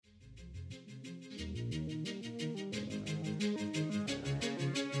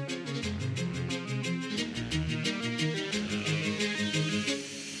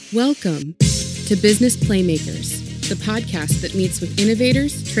Welcome to Business Playmakers, the podcast that meets with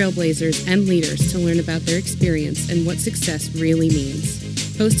innovators, trailblazers, and leaders to learn about their experience and what success really means.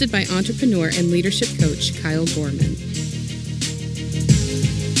 Hosted by entrepreneur and leadership coach Kyle Gorman.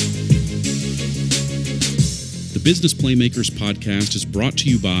 The Business Playmakers podcast is brought to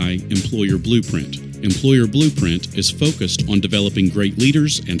you by Employer Blueprint. Employer Blueprint is focused on developing great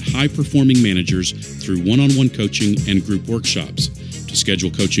leaders and high-performing managers through one-on-one coaching and group workshops. To schedule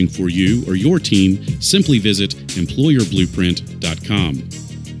coaching for you or your team, simply visit employerblueprint.com.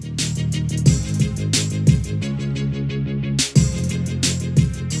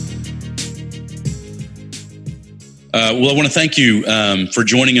 Well, I want to thank you for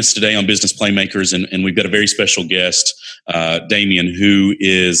joining us today on Business Playmakers, and we've got a very special guest, Damion, who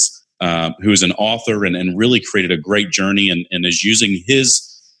is an author and really created a great journey and is using his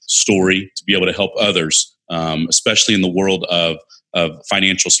story to be able to help others, especially in the world of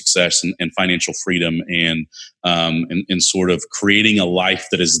financial success and financial freedom and sort of creating a life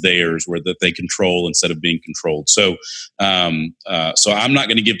that is theirs, where that they control instead of being controlled. So I'm not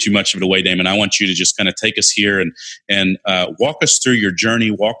going to give too much of it away, Damon. I want you to just kind of take us here and walk us through your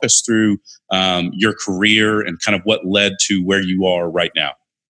journey, walk us through your career and kind of what led to where you are right now.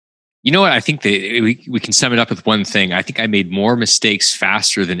 You know what? I think that we can sum it up with one thing. I think I made more mistakes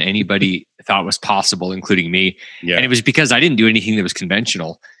faster than anybody thought was possible, including me. Yeah. And it was because I didn't do anything that was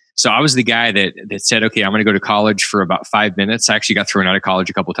conventional. So I was the guy that said, okay, I'm going to go to college for about 5 minutes. I actually got thrown out of college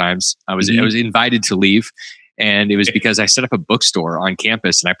a couple of times. I was invited to leave. And it was because I set up a bookstore on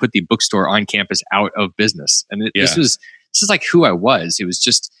campus and I put the bookstore on campus out of business. And this is like who I was. It was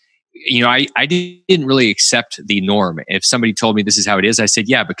just, I didn't really accept the norm. If somebody told me this is how it is, I said,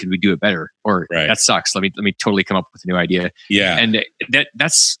 yeah, but could we do it better? Or that sucks. Let me totally come up with a new idea. Yeah. And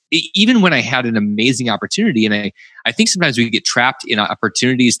that's even when I had an amazing opportunity. And I think sometimes we get trapped in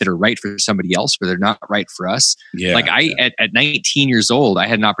opportunities that are right for somebody else, but they're not right for us. Yeah. Like at 19 years old, I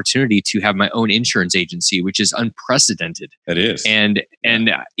had an opportunity to have my own insurance agency, which is unprecedented. That is. And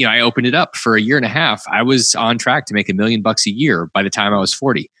I opened it up for a year and a half. I was on track to make $1 million a year by the time I was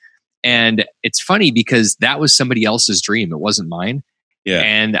 40. And it's funny because that was somebody else's dream. It wasn't mine. Yeah.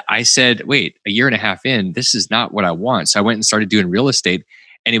 And I said, wait, a year and a half in, this is not what I want. So I went and started doing real estate.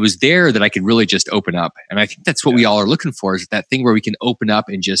 And it was there that I could really just open up. And I think that's what we all are looking for, is that thing where we can open up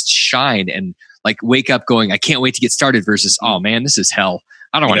and just shine and like wake up going, I can't wait to get started, versus, oh man, this is hell.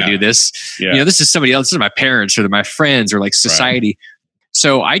 I don't want to do this. Yeah. This is somebody else. This is my parents or my friends or like society. Right.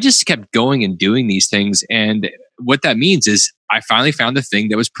 So I just kept going and doing these things. And what that means is I finally found the thing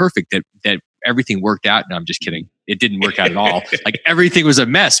that was perfect, that everything worked out. No, I'm just kidding. It didn't work out at all. Like everything was a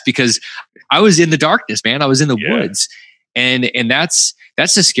mess because I was in the darkness, man. I was in the woods. And that's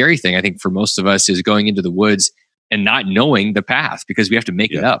the scary thing, I think, for most of us, is going into the woods and not knowing the path, because we have to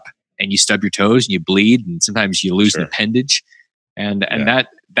make it up, and you stub your toes and you bleed, and sometimes you lose an appendage. And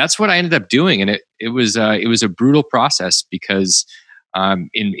that's what I ended up doing. And it was a brutal process, because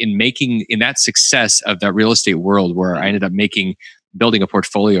in that success of that real estate world, where I ended up building a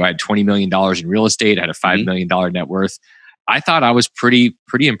portfolio, I had $20 million in real estate. I had a $5 million net worth. I thought I was pretty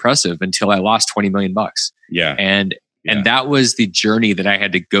impressive until I lost $20 million. Yeah. And that was the journey that I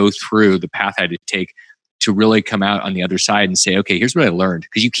had to go through, the path I had to take to really come out on the other side and say, okay, here's what I learned.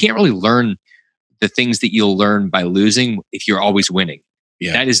 Because you can't really learn the things that you'll learn by losing if you're always winning.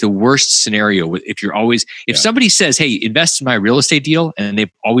 Yeah. That is the worst scenario. If somebody says, hey, invest in my real estate deal, and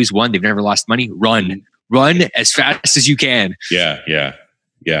they've always won, they've never lost money, run as fast as you can. Yeah.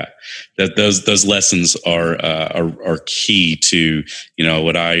 Those lessons are key to,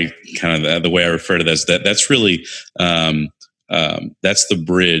 what I kind of, the way I refer to this, that's really, that's the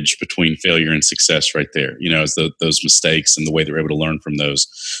bridge between failure and success right there, is those mistakes and the way they're able to learn from those.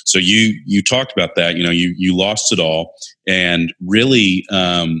 So you talked about that, you lost it all, and really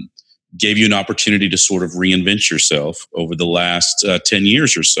gave you an opportunity to sort of reinvent yourself over the last 10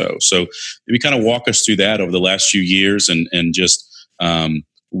 years or so. So maybe kind of walk us through that over the last few years and just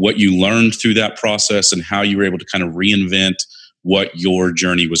what you learned through that process and how you were able to kind of reinvent what your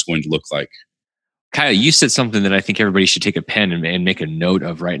journey was going to look like. Kyle, you said something that I think everybody should take a pen and make a note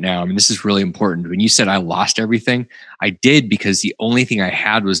of right now. I mean, this is really important. When you said I lost everything, I did, because the only thing I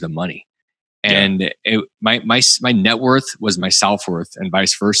had was the money. And my net worth was my self-worth, and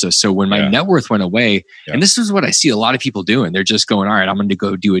vice versa. So when my net worth went away, and this is what I see a lot of people doing, they're just going, all right, I'm going to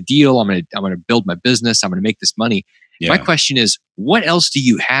go do a deal. I'm going to build my business. I'm going to make this money. Yeah. My question is, what else do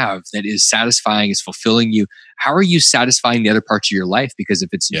you have that is satisfying, is fulfilling you? How are you satisfying the other parts of your life? Because if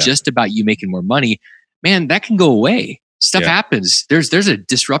it's just about you making more money, man, that can go away. Stuff happens. There's a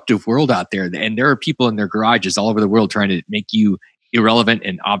disruptive world out there, and there are people in their garages all over the world trying to make you irrelevant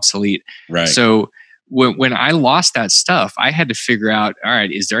and obsolete. Right. So when I lost that stuff, I had to figure out, all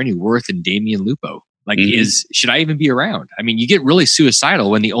right, is there any worth in Damion Lupo? Like, should I even be around? I mean, you get really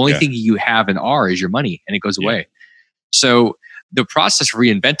suicidal when the only thing you have and are is your money, and it goes away. So the process of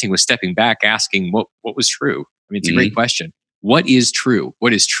reinventing was stepping back, asking what was true. I mean, it's a great question. What is true?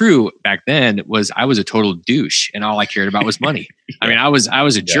 What is true back then was I was a total douche, and all I cared about was money. I mean, I was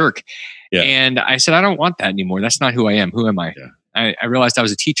a jerk. Yeah. And I said, I don't want that anymore. That's not who I am. Who am I? Yeah. I realized I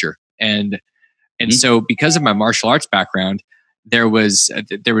was a teacher. And so because of my martial arts background, there was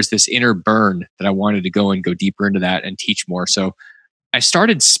this inner burn that I wanted to go deeper into that and teach more. So I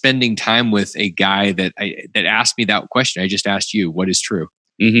started spending time with a guy that asked me that question I just asked you, what is true?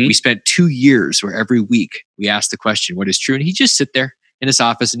 We spent 2 years where every week we asked the question, what is true? And he'd just sit there in his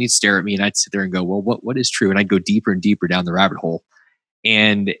office and he'd stare at me, and I'd sit there and go, well, what is true? And I'd go deeper and deeper down the rabbit hole.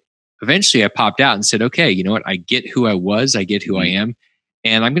 And eventually I popped out and said, okay, you know what? I get who I was. I get who I am.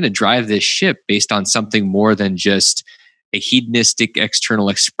 And I'm going to drive this ship based on something more than just a hedonistic external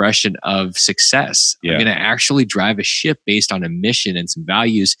expression of success. I'm going to actually drive a ship based on a mission and some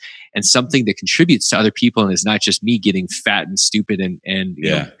values and something that contributes to other people. And is not just me getting fat and stupid and you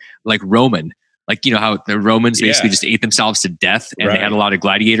know, like Roman, like, you know, how the Romans basically just ate themselves to death and they had a lot of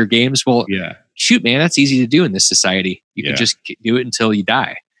gladiator games. Well, shoot, man, that's easy to do in this society. You can just do it until you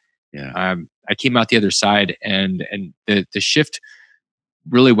die. I came out the other side, and the shift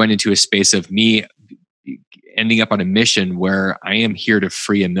really went into a space of me ending up on a mission where I am here to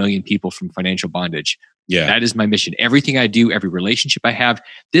free 1 million people from financial bondage. That is my mission. Everything I do, every relationship I have,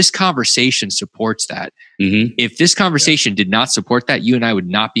 this conversation supports that. If this conversation did not support that, you and I would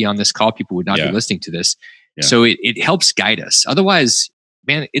not be on this call. People would not be listening to this. So it helps guide us. Otherwise,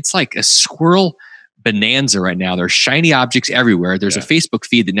 man, it's like a squirrel bonanza right now. There are shiny objects everywhere. There's a Facebook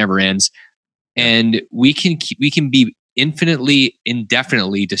feed that never ends. And we can be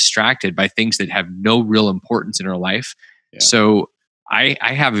indefinitely distracted by things that have no real importance in our life. So I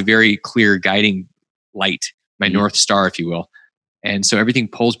have a very clear guiding light, my North Star, if you will. And so everything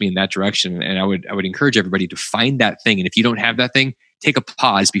pulls me in that direction. And I would encourage everybody to find that thing. And if you don't have that thing, take a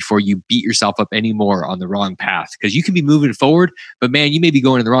pause before you beat yourself up anymore on the wrong path, because you can be moving forward, but man, you may be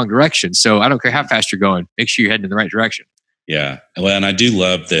going in the wrong direction. So I don't care how fast you're going, make sure you're heading in the right direction. Yeah. Well, and I do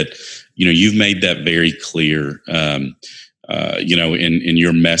love that, you know, you've made that very clear, you know, in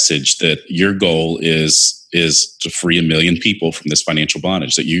your message, that your goal is to free 1 million people from this financial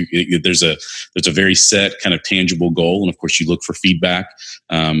bondage. That there's a very set kind of tangible goal. And of course you look for feedback,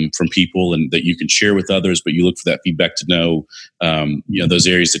 from people and that you can share with others, but you look for that feedback to know, you know, those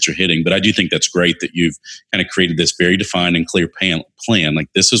areas that you're hitting. But I do think that's great that you've kind of created this very defined and clear plan. Like,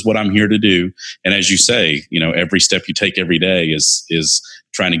 this is what I'm here to do. And as you say, you know, every step you take every day is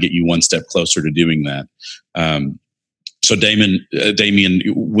trying to get you one step closer to doing that. So Damion,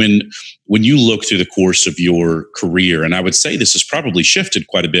 when you look through the course of your career, and I would say this has probably shifted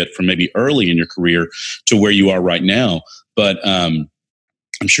quite a bit from maybe early in your career to where you are right now, but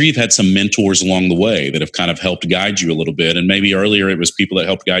I'm sure you've had some mentors along the way that have kind of helped guide you a little bit. And maybe earlier it was people that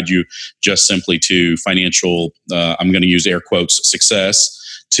helped guide you just simply to financial, I'm going to use air quotes, success,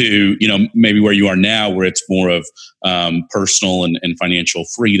 to, you know, maybe where you are now, where it's more of personal and financial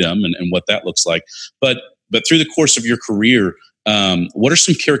freedom and what that looks like. But through the course of your career, what are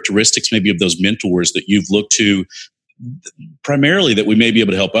some characteristics maybe of those mentors that you've looked to primarily that we may be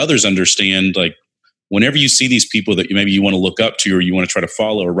able to help others understand? Like, whenever you see these people that maybe you want to look up to or you want to try to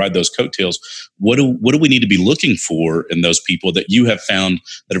follow or ride those coattails, what do we need to be looking for in those people that you have found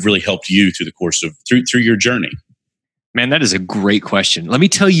that have really helped you through the course of through your journey? Man, that is a great question. Let me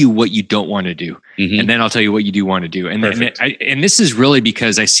tell you what you don't want to do, and then I'll tell you what you do want to do. And this is really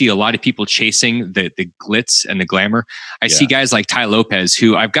because I see a lot of people chasing the glitz and the glamour. I see guys like Ty Lopez,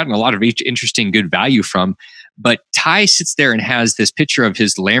 who I've gotten a lot of interesting, good value from. But Ty sits there and has this picture of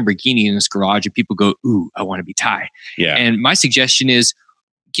his Lamborghini in his garage, and people go, "Ooh, I want to be Ty." Yeah. And my suggestion is,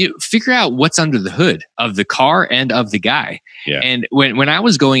 figure out what's under the hood of the car and of the guy. Yeah. And when I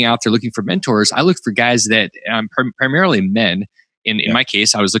was going out there looking for mentors, I looked for guys that primarily men. In my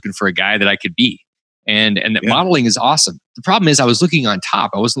case, I was looking for a guy that I could be. And that modeling is awesome. The problem is I was looking on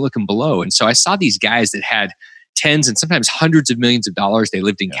top. I wasn't looking below. And so I saw these guys that had tens and sometimes hundreds of millions of dollars. They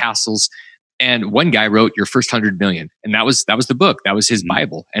lived in castles. And one guy wrote Your First 100 Million. And that was the book. That was his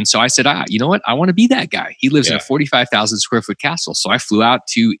Bible. And so I said, you know what? I want to be that guy. He lives in a 45,000 square foot castle. So I flew out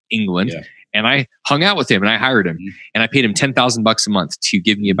to England and I hung out with him and I hired him and I paid him $10,000 a month to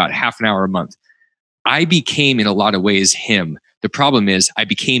give me about half an hour a month. I became in a lot of ways him. The problem is I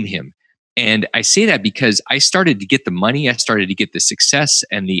became him. And I say that because I started to get the money. I started to get the success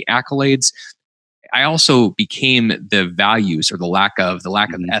and the accolades. I also became the values or the lack of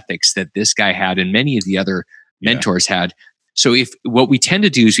ethics that this guy had and many of the other mentors had. So if what we tend to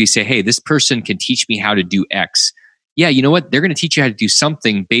do is we say, hey, this person can teach me how to do X. Yeah, you know what? They're going to teach you how to do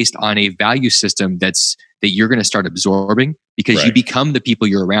something based on a value system that you're going to start absorbing because you become the people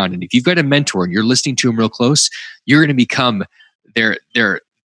you're around. And if you've got a mentor and you're listening to them real close, you're going to become their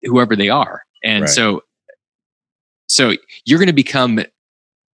whoever they are. And so you're going to become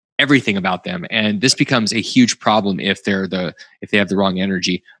everything about them. And this becomes a huge problem if they have the wrong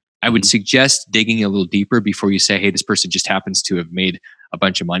energy. I would suggest digging a little deeper before you say, hey, this person just happens to have made a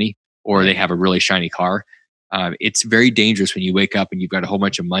bunch of money or they have a really shiny car. It's very dangerous when you wake up and you've got a whole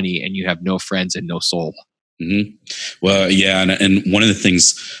bunch of money and you have no friends and no soul. Mm-hmm. Well, yeah. And one of the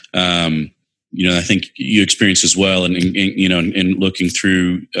things, I think you experience as well, and looking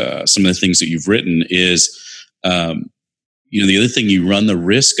through some of the things that you've written is, the other thing you run the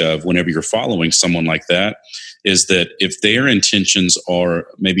risk of whenever you're following someone like that is that if their intentions are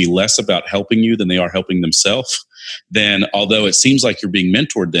maybe less about helping you than they are helping themselves, then although it seems like you're being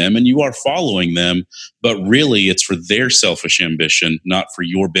mentored them and you are following them, but really it's for their selfish ambition, not for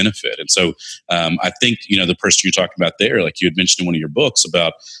your benefit. And so I think, the person you're talking about there, like you had mentioned in one of your books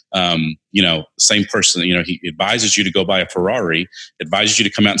about, same person, he advises you to go buy a Ferrari, advises you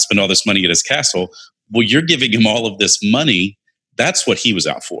to come out and spend all this money at his castle. Well, you're giving him all of this money. That's what he was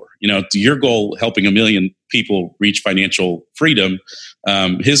out for. Your goal, helping 1 million people reach financial freedom,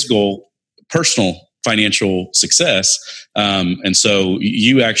 his goal, personal financial success. And so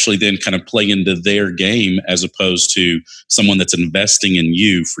you actually then kind of play into their game as opposed to someone that's investing in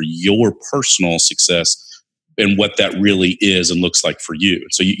you for your personal success and what that really is and looks like for you.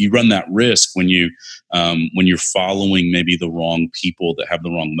 So you run that risk when you're following maybe the wrong people that have the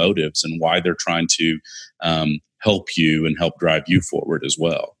wrong motives and why they're trying to help you and help drive you forward as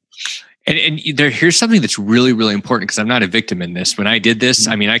well. And here's something that's really, really important because I'm not a victim in this. When I did this,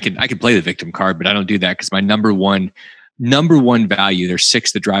 I mean, I could play the victim card, but I don't do that because my number one value, there's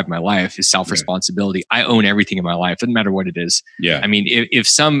 6 that drive my life, is self-responsibility. I own everything in my life. Doesn't matter what it is. Yeah. I mean, if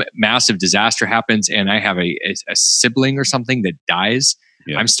some massive disaster happens and I have a sibling or something that dies,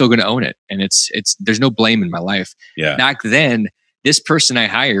 I'm still going to own it. And there's no blame in my life. Yeah. Back then, this person I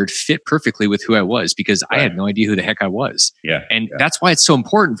hired fit perfectly with who I was because I had no idea who the heck I was. Yeah. And that's why it's so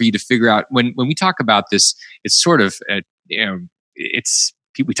important for you to figure out when we talk about this, it's sort of,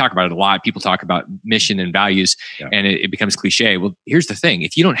 we talk about it a lot. People talk about mission and values and it becomes cliche. Well, here's the thing.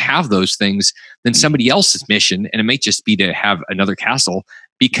 If you don't have those things, then somebody else's mission, and it may just be to have another castle,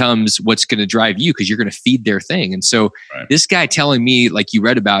 becomes what's going to drive you because you're going to feed their thing. And so this guy telling me, like you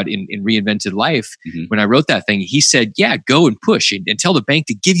read about in Reinvented Life, when I wrote that thing, he said, yeah, go and push and tell the bank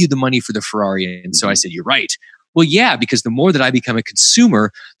to give you the money for the Ferrari. And so I said, you're right. Well, yeah, because the more that I become a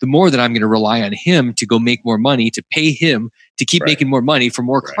consumer, the more that I'm going to rely on him to go make more money, to pay him to keep making more money for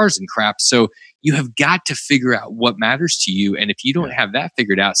more cars and crap. So you have got to figure out what matters to you. And if you don't have that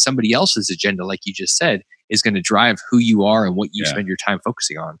figured out, somebody else's agenda, like you just said, is going to drive who you are and what you spend your time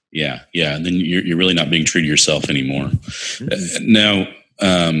focusing on. Yeah. Yeah. And then you're really not being true to yourself anymore. Now,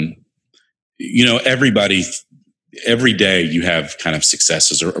 every day you have kind of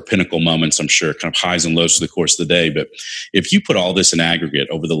successes or pinnacle moments, I'm sure, kind of highs and lows through the course of the day. But if you put all this in aggregate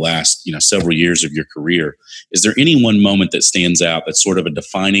over the last, several years of your career, is there any one moment that stands out that's sort of a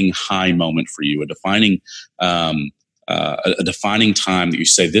defining high moment for you, a defining time that you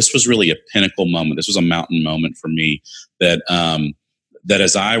say, this was really a pinnacle moment, this was a mountain moment for me, that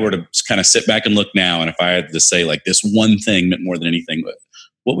as I were to kind of sit back and look now, and if I had to say like this one thing meant more than anything,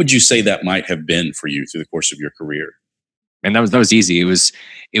 what would you say that might have been for you through the course of your career? And that was easy.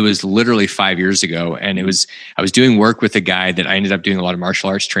 It was literally 5 years ago. And I was doing work with a guy that I ended up doing a lot of martial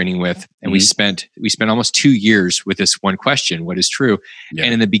arts training with. And we spent almost 2 years with this one question, what is true? Yeah.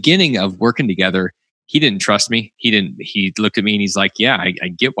 And in the beginning of working together, he didn't trust me. He looked at me and he's like, yeah, I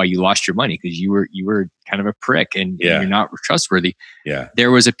get why you lost your money because you were kind of a prick and you're not trustworthy. Yeah. There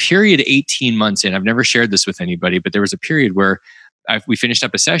was a period 18 months in, I've never shared this with anybody, but there was a period where we finished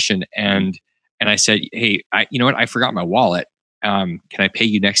up a session and I said, hey, you know what? I forgot my wallet. Can I pay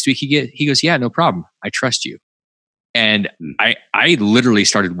you next week? He goes, yeah, no problem. I trust you. And I literally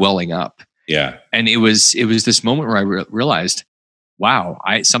started welling up. Yeah. And it was this moment where I realized, wow,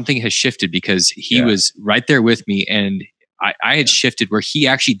 something has shifted because he was right there with me and I had shifted where he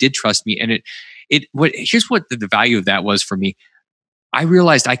actually did trust me. And here's what the value of that was for me. I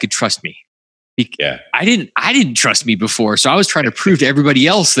realized I could trust me. I didn't trust me before. So I was trying to prove to everybody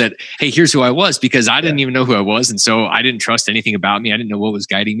else that, hey, here's who I was because I didn't even know who I was. And so I didn't trust anything about me. I didn't know what was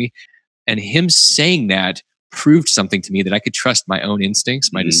guiding me. And him saying that proved something to me that I could trust my own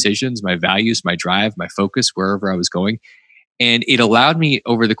instincts, my decisions, my values, my drive, my focus, wherever I was going. And it allowed me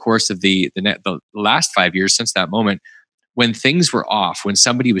over the course of the last 5 years since that moment, when things were off, when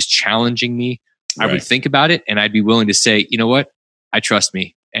somebody was challenging me, I would think about it and I'd be willing to say, you know what? I trust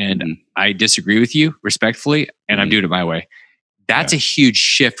me and I disagree with you respectfully and I'm doing it my way. That's a huge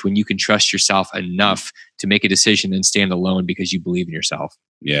shift when you can trust yourself enough to make a decision and stand alone because you believe in yourself.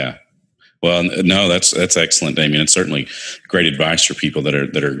 Yeah. Well, no, that's excellent, Damion. It's certainly great advice for people that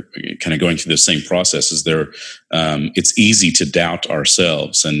are kind of going through the same processes. It's easy to doubt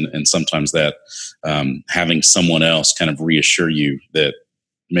ourselves, and sometimes that having someone else kind of reassure you that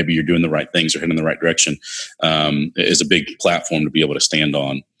maybe you're doing the right things or heading in the right direction is a big platform to be able to stand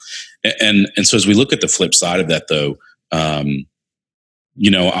on. And so as we look at the flip side of that, though,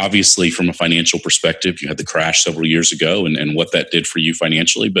 obviously from a financial perspective, you had the crash several years ago and what that did for you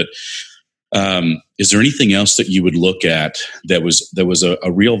financially, but is there anything else that you would look at that was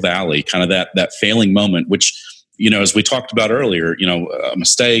a real valley, kind of that failing moment, which, as we talked about earlier, a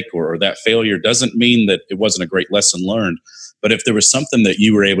mistake or that failure doesn't mean that it wasn't a great lesson learned. But if there was something that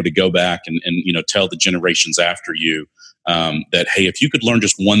you were able to go back and tell the generations after you that, hey, if you could learn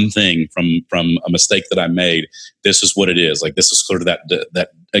just one thing from a mistake that I made, this is what it is. Like, this is sort of that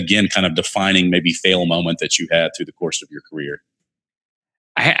again, kind of defining maybe fail moment that you had through the course of your career.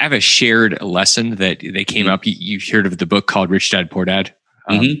 I have a shared lesson that they came up. You've heard of the book called Rich Dad Poor Dad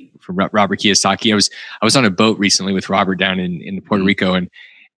from Robert Kiyosaki. I was on a boat recently with Robert down in Puerto Rico, and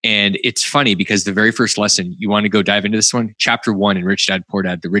it's funny because the very first lesson, you want to go dive into this one, chapter 1 in Rich Dad Poor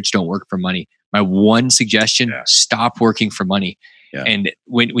Dad, the rich don't work for money. My one suggestion, stop working for money. Yeah. And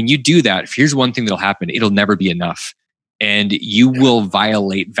when you do that, here's one thing that'll happen. It'll never be enough. And you will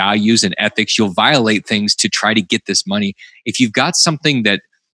violate values and ethics. You'll violate things to try to get this money. If you've got something that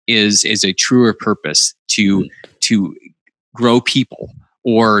is a truer purpose to grow people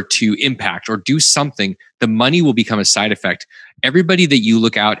or to impact or do something, the money will become a side effect. Everybody that you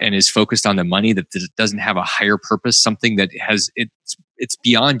look out and is focused on the money that doesn't have a higher purpose, something that has it's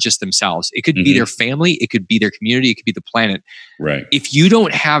beyond just themselves. It could be their family, it could be their community, it could be the planet. Right. If you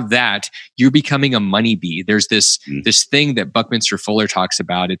don't have that, you're becoming a money bee. There's this thing that Buckminster Fuller talks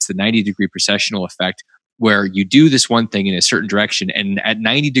about. It's the 90-degree precessional effect, where you do this one thing in a certain direction, and at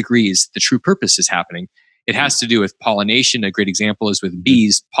 90 degrees, the true purpose is happening. It has to do with pollination. A great example is with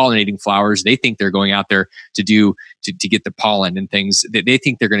bees pollinating flowers. They think they're going out there to get the pollen and things. They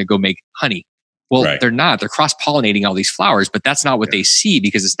think they're going to go make honey. Well, they're not. They're cross-pollinating all these flowers, but that's not what they see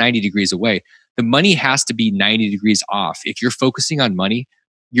because it's 90 degrees away. The money has to be 90 degrees off. If you're focusing on money,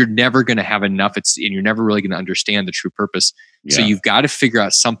 you're never going to have enough. And you're never really going to understand the true purpose. Yeah. So you've got to figure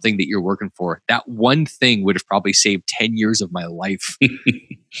out something that you're working for. That one thing would have probably saved 10 years of my life.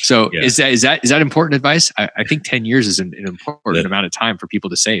 So is that important advice? I think 10 years is an important amount of time for people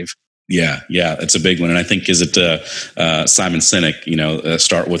to save. Yeah, it's a big one. And I think, is it Simon Sinek,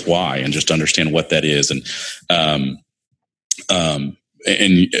 start with why and just understand what that is. And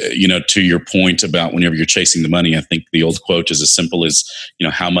to your point about whenever you're chasing the money, I think the old quote is as simple as,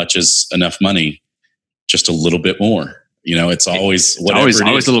 how much is enough money? Just a little bit more. It's always whatever.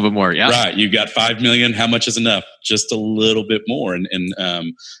 Always a little bit more. Yeah. Right. You got 5 million. How much is enough? Just a little bit more. And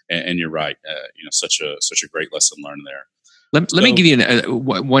you're right. Such a great lesson learned there. Let me give you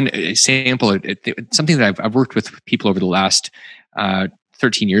one example. Something that I've worked with people over the last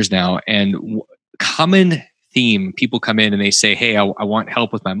 13 years now, and common theme, people come in and they say, hey, I want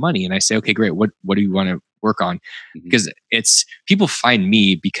help with my money. And I say, okay, great. What do you want to work on? Because people find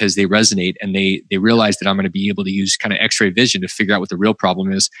me because they resonate and they realize that I'm going to be able to use kind of x-ray vision to figure out what the real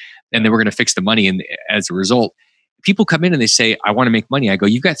problem is. And then we're going to fix the money. And as a result, people come in and they say, I want to make money. I go,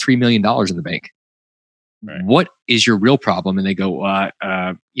 you've got $3 million in the bank. Right. What is your real problem? And they go, I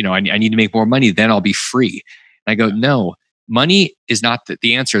need to make more money. Then I'll be free. And I go, no, money is not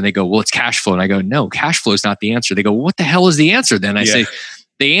the answer. And they go, well, it's cash flow. And I go, no, cash flow is not the answer. They go, well, what the hell is the answer then? I say,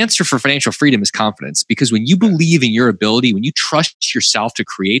 the answer for financial freedom is confidence. Because when you believe in your ability, when you trust yourself to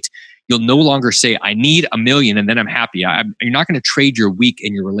create, you'll no longer say, I need $1 million and then I'm happy. You're not going to trade your week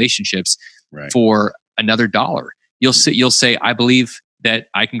in your relationships for another dollar. You'll say, I believe that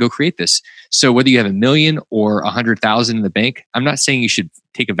I can go create this. So whether you have $1 million or 100,000 in the bank, I'm not saying you should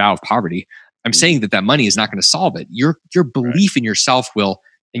take a vow of poverty. I'm saying that money is not going to solve it. Your belief in yourself will,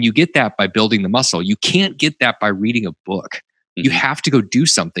 and you get that by building the muscle. You can't get that by reading a book. You have to go do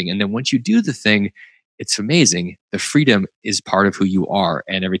something. And then once you do the thing, it's amazing. The freedom is part of who you are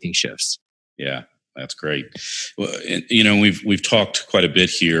and everything shifts. Yeah, that's great. Well, we've talked quite a bit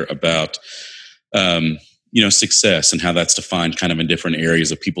here about, success and how that's defined kind of in different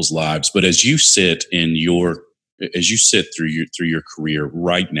areas of people's lives. But as you sit through your career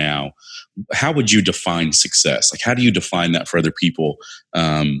right now, how would you define success? Like, how do you define that for other people?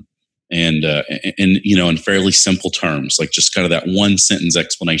 And in fairly simple terms, like just kind of that one sentence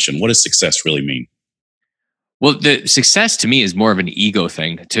explanation. What does success really mean? Well, the success to me is more of an ego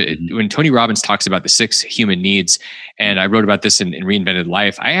thing. When Tony Robbins talks about the 6 human needs, and I wrote about this in Reinvented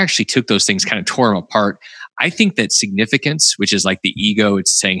Life, I actually took those things, kind of tore them apart. I think that significance, which is like the ego,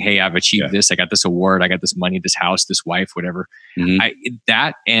 it's saying, hey, I've achieved this. I got this award. I got this money, this house, this wife, whatever.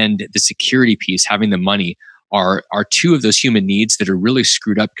 That and the security piece, having the money, are 2 of those human needs that are really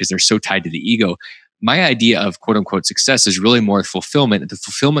screwed up because they're so tied to the ego. My idea of quote unquote success is really more fulfillment. The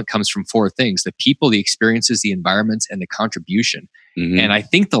fulfillment comes from 4 things: the people, the experiences, the environments, and the contribution. And I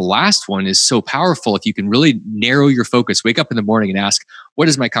think the last one is so powerful. If you can really narrow your focus, wake up in the morning and ask, what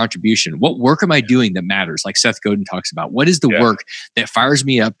is my contribution? What work am I doing that matters? Like Seth Godin talks about, what is the work that fires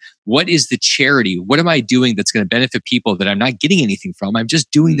me up? What is the charity? What am I doing that's going to benefit people that I'm not getting anything from? I'm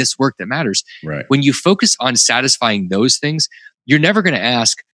just doing this work that matters. Right. When you focus on satisfying those things, you're never going to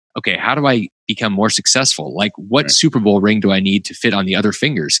ask, okay, how do I become more successful? Like, what Super Bowl ring do I need to fit on the other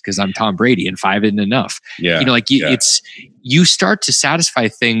fingers? Because I'm Tom Brady and 5 isn't enough. It's, you start to satisfy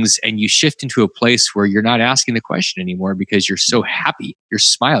things and you shift into a place where you're not asking the question anymore because you're so happy. Your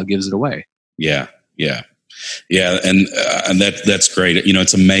smile gives it away. Yeah. And that's great.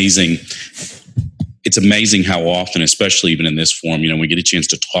 It's amazing. It's amazing how often, especially even in this forum, we get a chance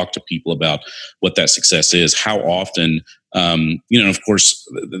to talk to people about what that success is, how often, of course,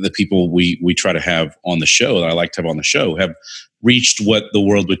 the people we try to have on the show, that I like to have on the show, have reached what the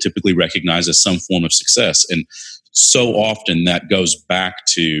world would typically recognize as some form of success. And so often that goes back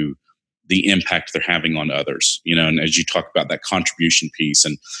to the impact they're having on others, and as you talk about that contribution piece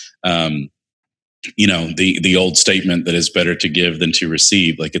and, the old statement that it's better to give than to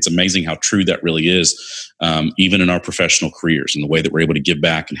receive. Like, it's amazing how true that really is, even in our professional careers, and the way that we're able to give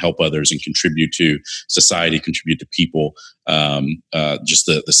back and help others and contribute to society, contribute to people. Just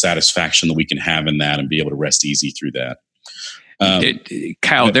the satisfaction that we can have in that and be able to rest easy through that.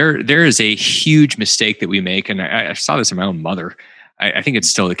 Kyle, there is a huge mistake that we make, and I saw this in my own mother. I think it's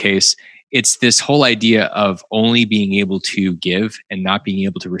still the case. It's this whole idea of only being able to give and not being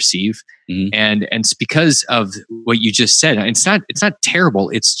able to receive. And it's because of what you just said. It's not terrible.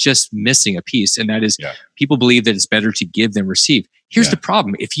 It's just missing a piece. And that is, people believe that it's better to give than receive. Here's the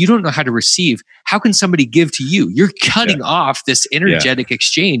problem. If you don't know how to receive, how can somebody give to you? You're cutting off this energetic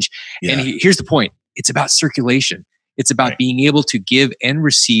exchange. And here's the point. It's about circulation. It's about being able to give and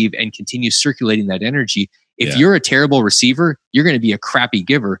receive and continue circulating that energy. If you're a terrible receiver, you're going to be a crappy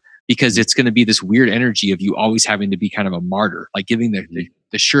giver, because it's going to be this weird energy of you always having to be kind of a martyr, like giving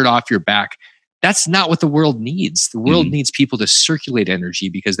the shirt off your back. That's not what the world needs. The world needs people to circulate energy,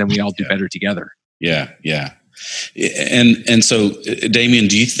 because then we all do better together. Yeah. And so, Damion,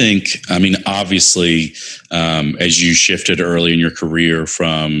 do you think, obviously, as you shifted early in your career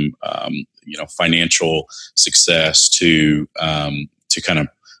from, financial success to kind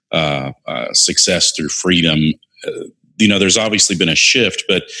of success through freedom, there's obviously been a shift,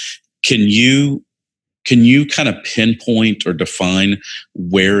 but can you kind of pinpoint or define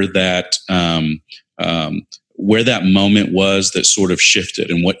where that moment was that sort of shifted,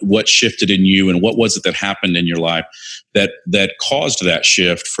 and what shifted in you, and what was it that happened in your life that caused that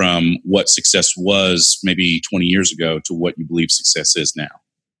shift from what success was maybe 20 years ago to what you believe success is now?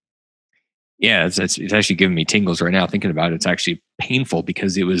 Yeah, it's actually giving me tingles right now thinking about it. It's actually painful,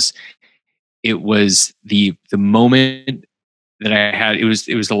 because it was the moment that I had. It was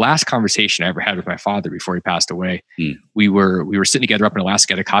the last conversation I ever had with my father before he passed away. We were sitting together up in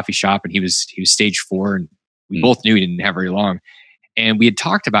Alaska at a coffee shop, and he was stage 4, and we both knew he didn't have very long. And we had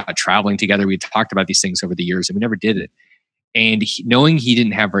talked about traveling together. We had talked about these things over the years, and we never did it. And knowing he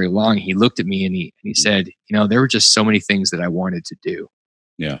didn't have very long, he looked at me and he said, there were just so many things that I wanted to do.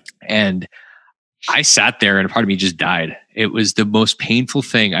 Yeah. And I sat there, and a part of me just died. It was the most painful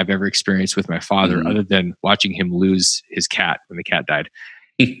thing I've ever experienced with my father, other than watching him lose his cat when the cat died.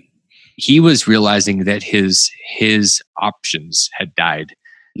 He was realizing that his options had died.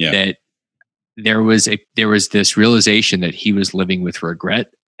 Yeah. That there was this realization that he was living with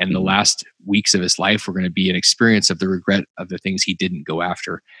regret, and the last weeks of his life were going to be an experience of the regret of the things he didn't go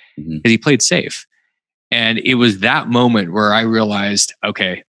after, because he played safe. And it was that moment where I realized,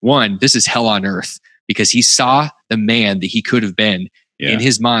 okay, one, this is hell on earth, because he saw the man that he could have been in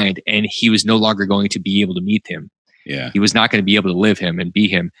his mind, and he was no longer going to be able to meet him. Yeah. He was not going to be able to live him and be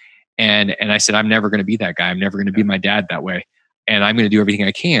him. And I said, I'm never going to be that guy. I'm never going to be my dad that way. And I'm going to do everything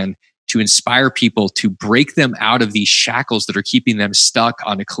I can to inspire people, to break them out of these shackles that are keeping them stuck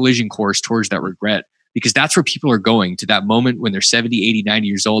on a collision course towards that regret. Because that's where people are going, to that moment when they're 70, 80, 90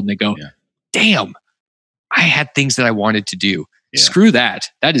 years old and they go, damn, I had things that I wanted to do. Yeah. Screw that.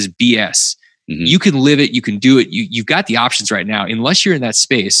 That is BS. Mm-hmm. You can live it. You can do it. You've got the options right now, unless you're in that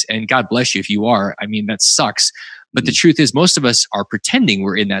space. And God bless you if you are. I mean, that sucks. But the truth is, most of us are pretending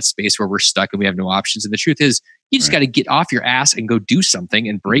we're in that space where we're stuck and we have no options. And the truth is, you just got to get off your ass and go do something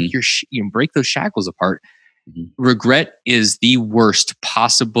and break break those shackles apart. Mm-hmm. Regret is the worst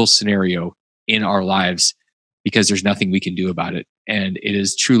possible scenario in our lives because there's nothing we can do about it. And it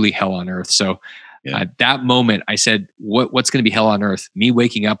is truly hell on earth. So at that moment, I said, what's going to be hell on earth? Me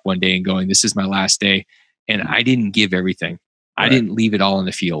waking up one day and going, this is my last day. And I didn't give everything. I didn't leave it all in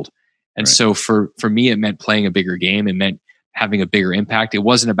the field. And so for me, it meant playing a bigger game. It meant having a bigger impact. It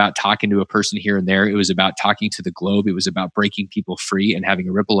wasn't about talking to a person here and there. It was about talking to the globe. It was about breaking people free and having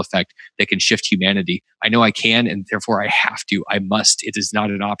a ripple effect that can shift humanity. I know I can, and therefore I have to. I must. It is not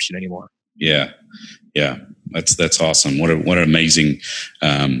an option anymore. Yeah. That's awesome. What an amazing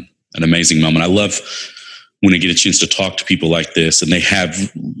moment. I love when I get a chance to talk to people like this and they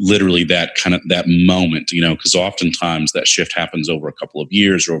have literally that moment, because oftentimes that shift happens over a couple of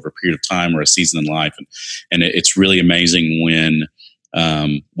years or over a period of time or a season in life. And it's really amazing when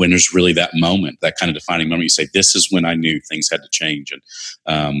there's really that moment, that kind of defining moment. You say, this is when I knew things had to change.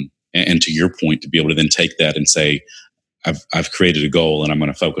 And to your point, to be able to then take that and say, I've created a goal and I'm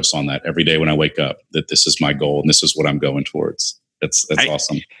going to focus on that every day when I wake up, that this is my goal and this is what I'm going towards. That's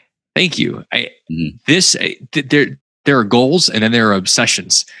awesome. Thank you. There are goals and then there are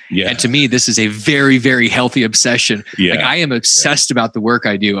obsessions. Yeah. And to me, this is a very, very healthy obsession. Yeah. Like I am obsessed about the work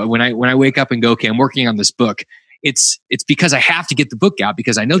I do. When I wake up and go, okay, I'm working on this book. It's because I have to get the book out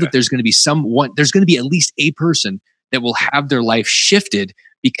because I know that there's going to be there's going to be at least a person that will have their life shifted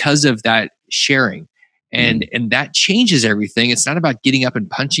because of that sharing. And that changes everything. It's not about getting up and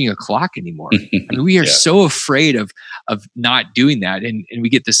punching a clock anymore. I mean, we are so afraid of not doing that. And we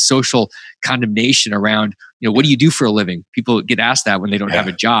get this social condemnation around, what do you do for a living? People get asked that when they don't have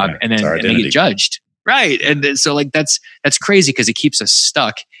a job and then they get judged. Right. And so that's crazy because it keeps us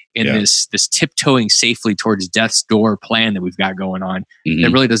stuck in this tiptoeing safely towards death's door plan that we've got going on that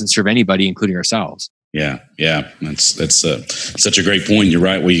really doesn't serve anybody, including ourselves. Yeah. That's such a great point. You're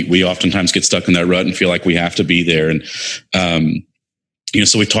right. We oftentimes get stuck in that rut and feel like we have to be there. And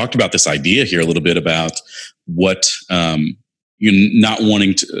so we've talked about this idea here a little bit about what you're not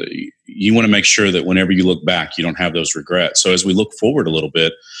wanting to. You want to make sure that whenever you look back, you don't have those regrets. So as we look forward a little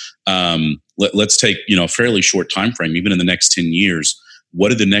bit, let's take a fairly short time frame. Even in the next 10 years, what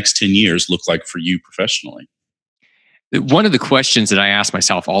do the next 10 years look like for you professionally? One of the questions that I ask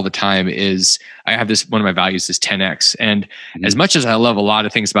myself all the time is, I have one of my values is 10X. And as much as I love a lot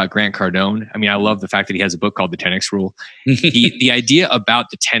of things about Grant Cardone, I mean, I love the fact that he has a book called The 10X Rule. The idea about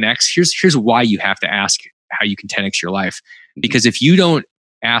the 10X, here's why you have to ask how you can 10X your life. Because if you don't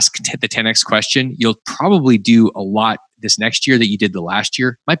ask the 10X question, you'll probably do a lot this next year that you did the last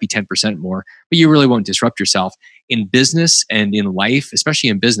year. Might be 10% more, but you really won't disrupt yourself. In business and in life, especially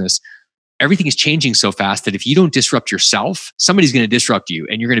in business, everything is changing so fast that if you don't disrupt yourself, somebody's going to disrupt you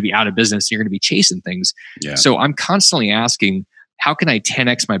and you're going to be out of business. And you're going to be chasing things. Yeah. So I'm constantly asking, how can I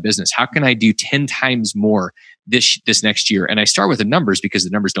 10X my business? How can I do 10 times more this next year? And I start with the numbers because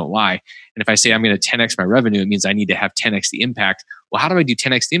the numbers don't lie. And if I say I'm going to 10X my revenue, it means I need to have 10X the impact. Well, how do I do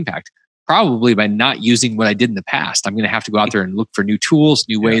 10X the impact? Probably by not using what I did in the past. I'm going to have to go out there and look for new tools,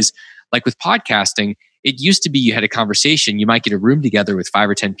 new ways. Like with podcasting, it used to be you had a conversation, you might get a room together with 5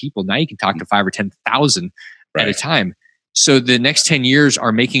 or 10 people. Now you can talk to 5 or 10,000 at a time. So the next 10 years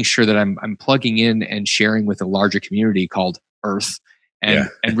are making sure that I'm plugging in and sharing with a larger community called Earth and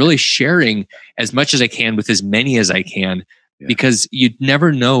really sharing as much as I can with as many as I can, because you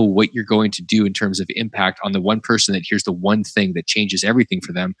never know what you're going to do in terms of impact on the one person that hears the one thing that changes everything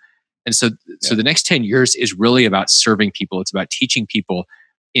for them. And so the next 10 years is really about serving people. It's about teaching people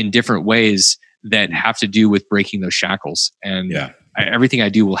in different ways that have to do with breaking those shackles. And everything I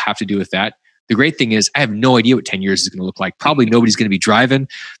do will have to do with that. The great thing is I have no idea what 10 years is going to look like. Probably nobody's going to be driving.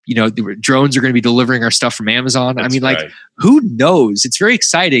 The drones are going to be delivering our stuff from Amazon. That's who knows? It's very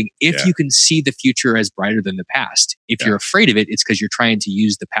exciting if you can see the future as brighter than the past. If you're afraid of it, it's because you're trying to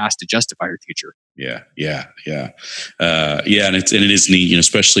use the past to justify your future. And it is neat,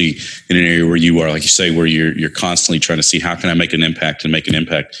 especially in an area where you are, like you say, where you're constantly trying to see how can I make an impact and make an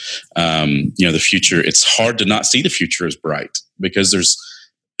impact. The future, it's hard to not see the future as bright because there's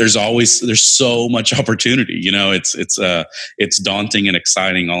so much opportunity. It's daunting and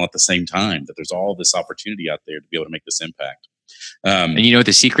exciting all at the same time that there's all this opportunity out there to be able to make this impact. And you know what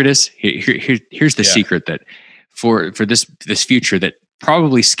the secret is? Here's the secret that for this future that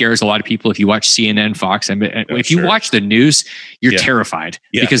probably scares a lot of people. If you watch CNN, Fox, and if you watch the news, you're terrified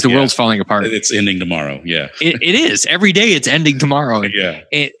because the world's falling apart. It's ending tomorrow. Yeah, it is. Every day it's ending tomorrow.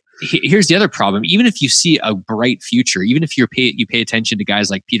 And here's the other problem. Even if you see a bright future, even if you pay attention to guys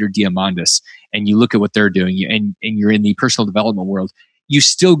like Peter Diamandis and you look at what they're doing and you're in the personal development world, you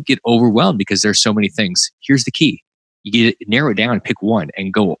still get overwhelmed because there's so many things. Here's the key. You get to narrow it down and pick one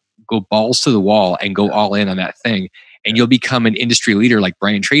and go balls to the wall and go all in on that thing. And you'll become an industry leader like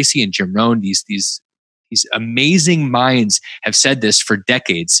Brian Tracy and Jim Rohn. These amazing minds have said this for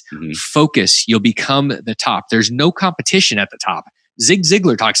decades. Mm-hmm. Focus, you'll become the top. There's no competition at the top. Zig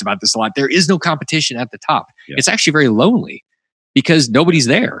Ziglar talks about this a lot. There is no competition at the top. Yeah. It's actually very lonely because nobody's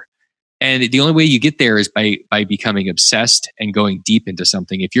there. And the only way you get there is by becoming obsessed and going deep into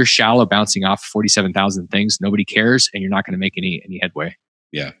something. If you're shallow, bouncing off 47,000 things, nobody cares, and you're not going to make any headway.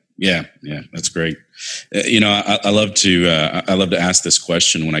 Yeah, that's great. I love to ask this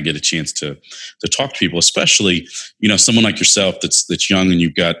question when I get a chance to talk to people, especially someone like yourself that's young and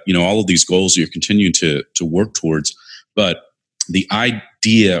you've got all of these goals you're continuing to work towards, but the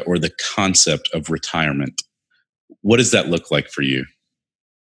idea or the concept of retirement, what does that look like for you?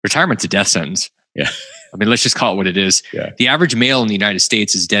 Retirement's a death sentence. Yeah. I mean, let's just call it what it is. Yeah. The average male in the United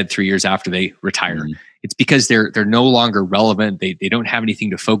States is dead 3 years after they retire. Mm-hmm. It's because they're no longer relevant. They don't have anything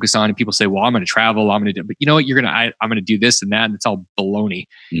to focus on. And people say, well, I'm going to travel. I'm going to do, but you know what? I'm going to do this and that. And it's all baloney.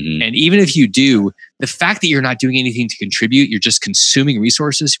 Mm-hmm. And even if you do, the fact that you're not doing anything to contribute, you're just consuming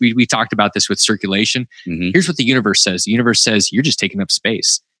resources. We talked about this with circulation. Mm-hmm. Here's what the universe says. The universe says you're just taking up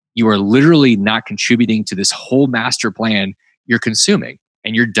space. You are literally not contributing to this whole master plan. You're consuming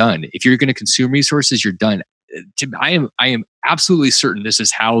and you're done. If you're going to consume resources, you're done. I am absolutely certain this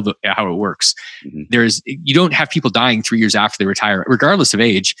is how it works. Mm-hmm. You don't have people dying 3 years after they retire, regardless of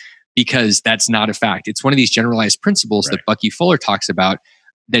age, because that's not a fact. It's one of these generalized principles that Bucky Fuller talks about,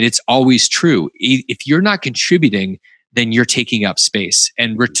 that it's always true. If you're not contributing, then you're taking up space.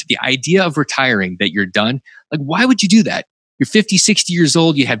 And the idea of retiring, that you're done, like, why would you do that? You're 50, 60 years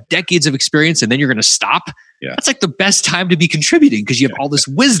old, you have decades of experience, and then you're going to stop. Yeah. That's like the best time to be contributing because you have all this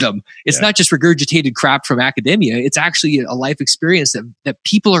wisdom. It's not just regurgitated crap from academia. It's actually a life experience that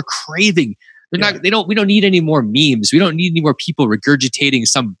people are craving. We don't need any more memes. We don't need any more people regurgitating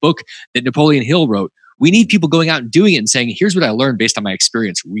some book that Napoleon Hill wrote. We need people going out and doing it and saying, here's what I learned based on my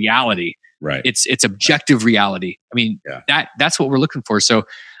experience. Reality. Right. It's objective reality. I mean, that's what we're looking for. So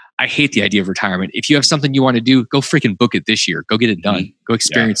I hate the idea of retirement. If you have something you want to do, go freaking book it this year. Go get it done. Go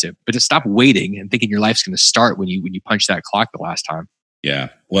experience it. But just stop waiting and thinking your life's going to start when you punch that clock the last time. Yeah.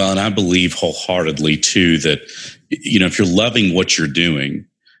 Well, and I believe wholeheartedly too that, if you're loving what you're doing,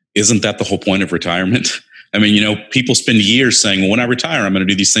 isn't that the whole point of retirement? I mean, people spend years saying, well, when I retire, I'm going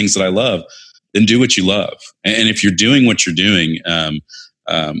to do these things that I love. Then do what you love. And if you're doing what you're doing,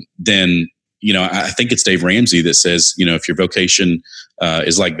 then I think it's Dave Ramsey that says, if your vocation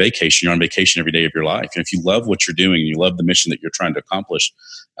is like vacation, you're on vacation every day of your life. And if you love what you're doing and you love the mission that you're trying to accomplish,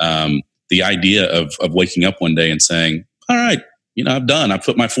 the idea of waking up one day and saying, all right, I've done, I've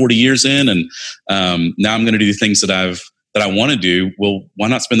put my 40 years in and now I'm going to do the things that I want to do. Well, why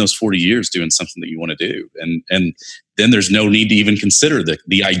not spend those 40 years doing something that you want to do? And then there's no need to even consider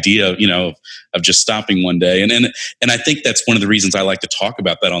the idea, of just stopping one day. And I think that's one of the reasons I like to talk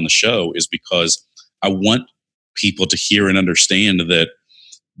about that on the show, is because I want people to hear and understand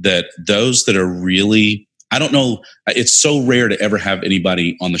that those that are really, I don't know, it's so rare to ever have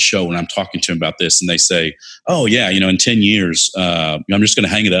anybody on the show when I'm talking to them about this and they say, oh yeah, in 10 years, I'm just going to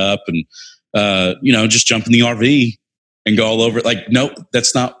hang it up and, just jump in the RV and go all over it. Like, no,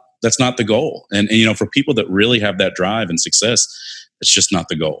 that's not the goal. And for people that really have that drive and success, it's just not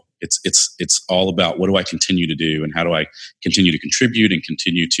the goal. It's all about, what do I continue to do and how do I continue to contribute and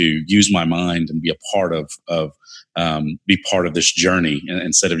continue to use my mind and be a part of this journey,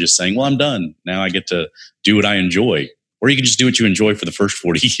 instead of just saying, well, I'm done. Now I get to do what I enjoy. Or you can just do what you enjoy for the first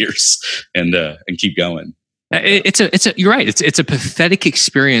 40 years and keep going. You're right. It's a pathetic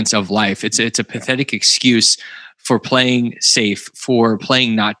experience of life. It's a pathetic excuse for playing safe, for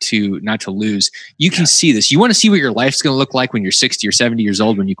playing not to lose. You can see this. You want to see what your life's going to look like when you're 60 or 70 years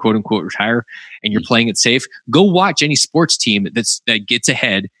old, when you quote unquote retire and you're playing it safe. Go watch any sports team that gets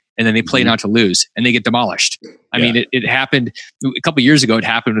ahead and then they play not to lose and they get demolished. I mean, it happened a couple of years ago. It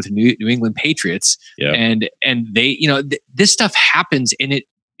happened with the New England Patriots, and they, this stuff happens, and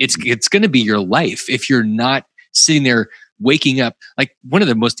it's going to be your life if you're not sitting there waking up. Like, one of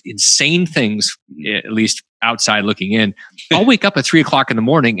the most insane things, at least outside looking in, I'll wake up at 3:00 in the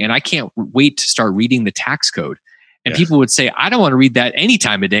morning and I can't wait to start reading the tax code. And people would say, I don't want to read that any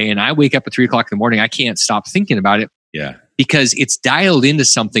time of day. And I wake up at 3 o'clock in the morning. I can't stop thinking about it. Yeah. Because it's dialed into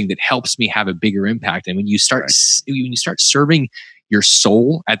something that helps me have a bigger impact. And when you start serving your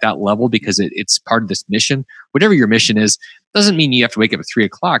soul at that level, because it's part of this mission, whatever your mission is, doesn't mean you have to wake up at 3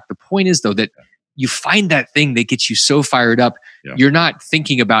 o'clock. The point is, though, that you find that thing that gets you so fired up. Yeah. You're not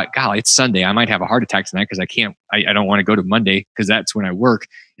thinking about, golly, it's Sunday. I might have a heart attack tonight because I don't want to go to Monday because that's when I work.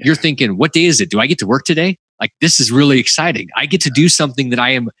 Yeah. You're thinking, what day is it? Do I get to work today? Like, this is really exciting. I get to do something that I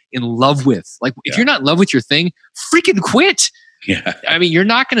am in love with. Like, if you're not in love with your thing, freaking quit. Yeah. I mean, you're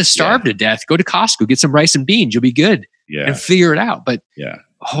not going to starve to death. Go to Costco, get some rice and beans. You'll be good. Yeah. And figure it out. But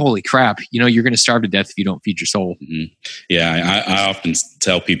holy crap, you're going to starve to death if you don't feed your soul. Mm-hmm. Yeah. I often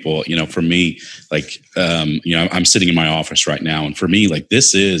tell people, for me, like, I'm sitting in my office right now. And for me, like,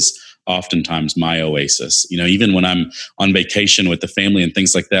 this is oftentimes my oasis. Even when I'm on vacation with the family and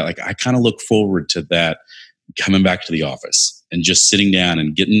things like that, like, I kind of look forward to that, coming back to the office and just sitting down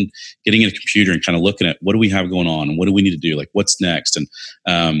and getting in a computer and kind of looking at what do we have going on and what do we need to do? Like, what's next?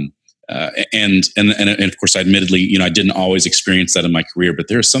 And of course, admittedly, I didn't always experience that in my career, but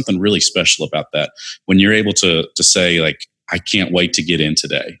there's something really special about that when you're able to say, like, I can't wait to get in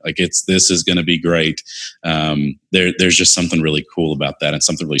today. Like, this is going to be great. There's just something really cool about that and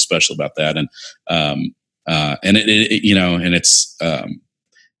something really special about that. And it's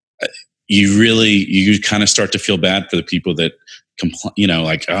you kind of start to feel bad for the people that complain,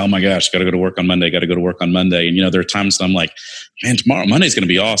 like, oh my gosh, got to go to work on Monday. And, there are times that I'm like, man, Monday's going to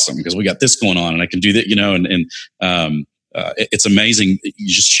be awesome because we got this going on and I can do that, it's amazing. You're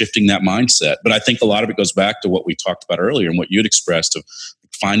just shifting that mindset. But I think a lot of it goes back to what we talked about earlier and what you had expressed of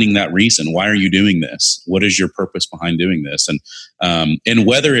finding that reason. Why are you doing this? What is your purpose behind doing this? And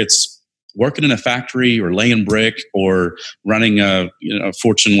whether it's working in a factory or laying brick or running a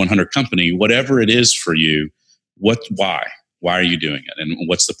Fortune 100 company, whatever it is for you, why are you doing it? And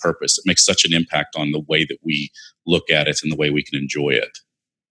what's the purpose? It makes such an impact on the way that we look at it and the way we can enjoy it.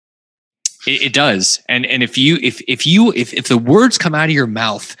 It does. And if the words come out of your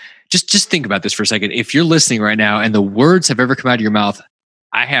mouth, just think about this for a second. If you're listening right now and the words have ever come out of your mouth,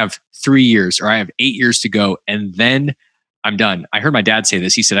 I have 3 years or I have 8 years to go, and then I'm done. I heard my dad say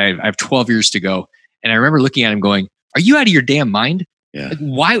this. He said, I have 12 years to go. And I remember looking at him going, are you out of your damn mind? Yeah. Like,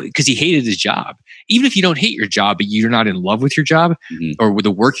 why? Because he hated his job. Even if you don't hate your job, but you're not in love with your job or with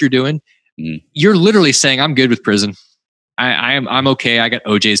the work you're doing, you're literally saying, I'm good with prison. I'm okay. I got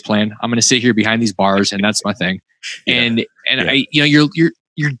OJ's plan. I'm going to sit here behind these bars and that's my thing. You're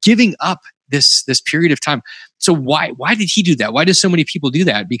giving up this period of time. So why did he do that? Why do so many people do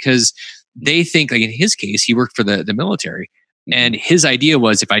that? Because they think, like in his case, he worked for the military. And his idea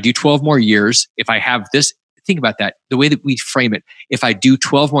was, if I do 12 more years, if I have this, think about that, the way that we frame it, if I do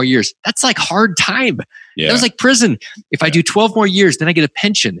 12 more years, that's like hard time. Yeah. That was like prison. If I do 12 more years, then I get a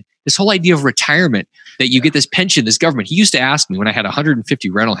pension. This whole idea of retirement, that you get this pension, this government. He used to ask me when I had 150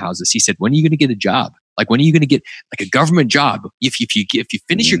 rental houses, he said, when are you going to get a job? Like, when are you going to get like a government job? If you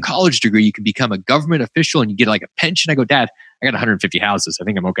finish your college degree, you can become a government official and you get like a pension. I go, Dad, I got 150 houses. I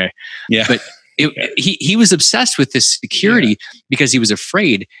think I'm okay. Yeah. But he was obsessed with this security because he was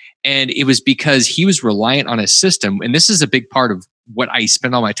afraid. And it was because he was reliant on a system. And this is a big part of what I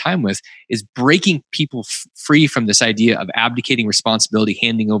spend all my time with, is breaking people free from this idea of abdicating responsibility,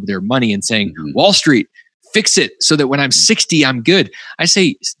 handing over their money and saying, Wall Street, fix it so that when I'm 60, I'm good. I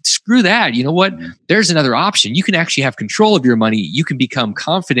say, screw that. You know what? There's another option. You can actually have control of your money. You can become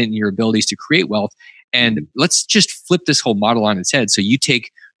confident in your abilities to create wealth. And let's just flip this whole model on its head. So you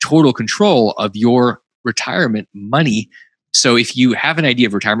take total control of your retirement money. So if you have an idea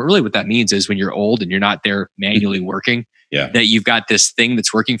of retirement, really what that means is when you're old and you're not there manually working, that you've got this thing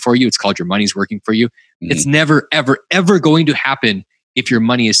that's working for you. It's called your money's working for you. It's never, ever, ever going to happen if your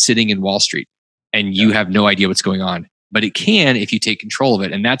money is sitting in Wall Street and you have no idea what's going on. But it can if you take control of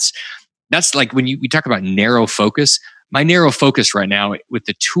it. And that's like when we talk about narrow focus. My narrow focus right now with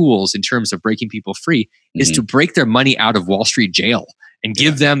the tools in terms of breaking people free is to break their money out of Wall Street jail and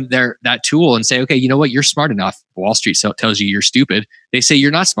give them that tool and say, okay, you know what? You're smart enough. Wall Street tells you you're stupid. They say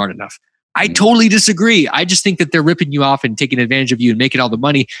you're not smart enough. I totally disagree. I just think that they're ripping you off and taking advantage of you and making all the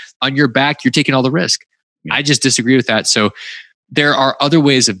money on your back. You're taking all the risk. I just disagree with that. So there are other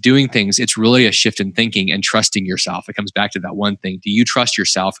ways of doing things. It's really a shift in thinking and trusting yourself. It comes back to that one thing. Do you trust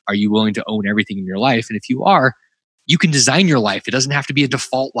yourself? Are you willing to own everything in your life? And if you are, you can design your life. It doesn't have to be a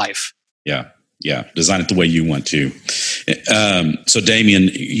default life. Yeah. Design it the way you want to. So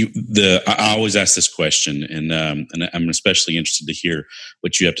Damion, I always ask this question, and I'm especially interested to hear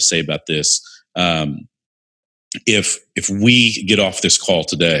what you have to say about this. If we get off this call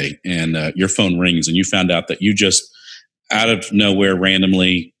today and your phone rings and you found out that you just out of nowhere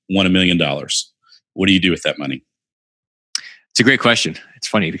randomly won $1 million. What do you do with that money? It's a great question. It's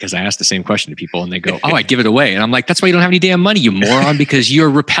funny because I ask the same question to people and they go, "Oh, I give it away." And I'm like, "That's why you don't have any damn money, you moron, because you're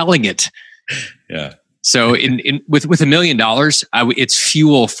repelling it." Yeah. So with $1 million, it's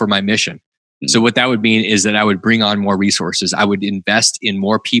fuel for my mission. So what that would mean is that I would bring on more resources. I would invest in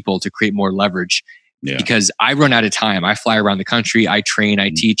more people to create more leverage because I run out of time. I fly around the country. I train,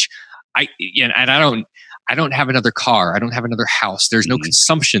 I teach. I don't have another car. I don't have another house. There's no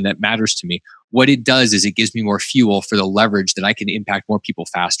consumption that matters to me. What it does is it gives me more fuel for the leverage that I can impact more people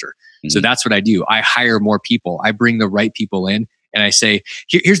faster. So that's what I do. I hire more people. I bring the right people in and I say,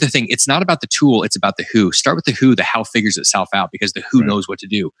 here's the thing. It's not about the tool. It's about the who. Start with the who. The how figures itself out because the who knows what to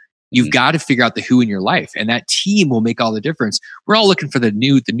do. You've got to figure out the who in your life, and that team will make all the difference. We're all looking for the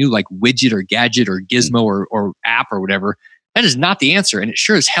new like widget or gadget or gizmo or app or whatever. That is not the answer, and it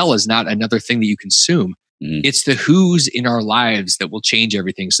sure as hell is not another thing that you consume. It's the who's in our lives that will change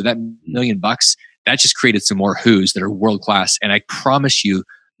everything. So that $1 million, that just created some more who's that are world class. And I promise you,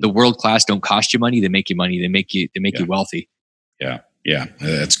 the world class don't cost you money; they make you money. They make you wealthy. Yeah,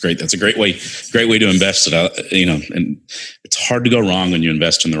 that's great. That's a great way to invest it. And it's hard to go wrong when you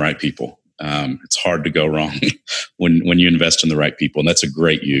invest in the right people. It's hard to go wrong when you invest in the right people, and that's a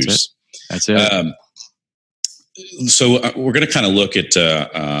great use. That's it. So we're going to kind of look at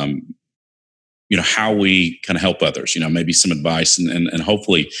how we kind of help others. Maybe some advice, and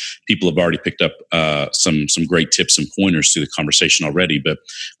hopefully people have already picked up some great tips and pointers through the conversation already. But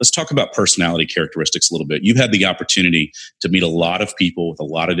let's talk about personality characteristics a little bit. You've had the opportunity to meet a lot of people with a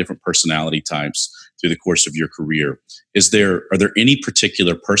lot of different personality types through the course of your career. Are there any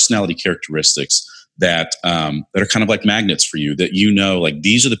particular personality characteristics that are kind of like magnets for you, that like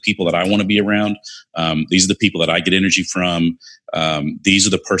these are the people that I want to be around. These are the people that I get energy from. These are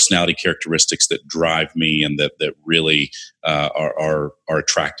the personality characteristics that drive me and that really are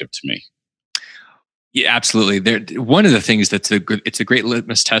attractive to me. Yeah, absolutely. One of the things it's a great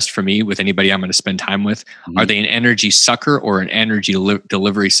litmus test for me with anybody I'm going to spend time with. Are they an energy sucker or an energy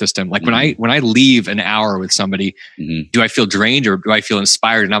delivery system? Like when I leave an hour with somebody, do I feel drained or do I feel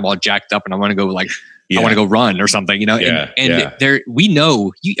inspired and I'm all jacked up and I want to go I want to go run or something, there we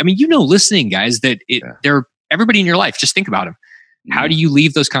know, listening guys, that they're everybody in your life. Just think about them. How do you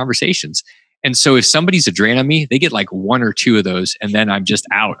leave those conversations? And so if somebody's a drain on me, they get like one or two of those and then I'm just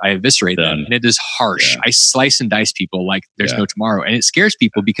out. I eviscerate them and it is harsh. I slice and dice people like there's no tomorrow. And it scares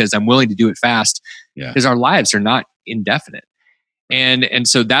people because I'm willing to do it fast because our lives are not indefinite. And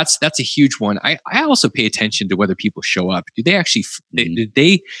so that's a huge one. I also pay attention to whether people show up. Do they actually,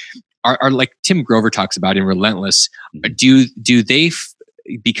 they are like Tim Grover talks about in Relentless, do they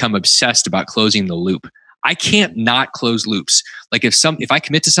become obsessed about closing the loop? I can't not close loops. Like if I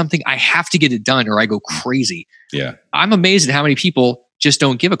commit to something, I have to get it done or I go crazy. Yeah. I'm amazed at how many people just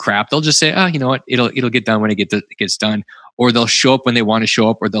don't give a crap. They'll just say, "Oh, you know what? It'll get done when it gets done." Or they'll show up when they want to show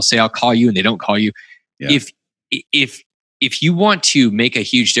up, or they'll say, "I'll call you," and they don't call you. Yeah. If you want to make a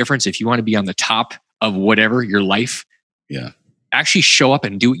huge difference, if you want to be on the top of whatever your life, actually show up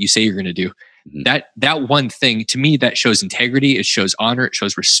and do what you say you're going to do. That one thing, to me, that shows integrity. It shows honor. It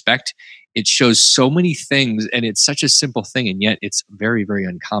shows respect. It shows so many things, and it's such a simple thing, and yet it's very, very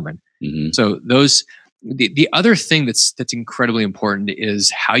uncommon. So the other thing that's incredibly important is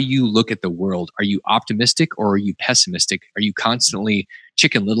how you look at the world. Are you optimistic or are you pessimistic? Are you constantly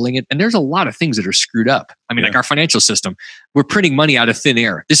chicken littling it? And there's a lot of things that are screwed up. I mean, like our financial system, we're printing money out of thin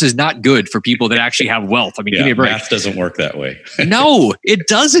air. This is not good for people that actually have wealth. I mean, give me a break. Math doesn't work that way. No, it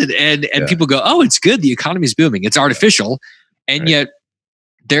doesn't. And people go, "Oh, it's good. The economy is booming. It's artificial." And yet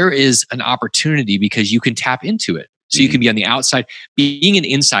there is an opportunity because you can tap into it. So you can be on the outside, being an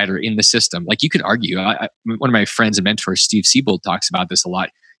insider in the system. Like you can argue. One of my friends and mentors, Steve Siebold, talks about this a lot.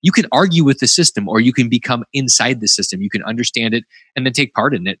 You can argue with the system, or you can become inside the system. You can understand it and then take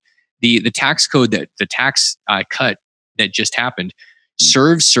part in it. The tax code the tax cut that just happened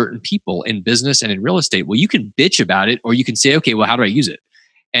serves certain people in business and in real estate. Well, you can bitch about it, or you can say, "Okay, well, how do I use it?"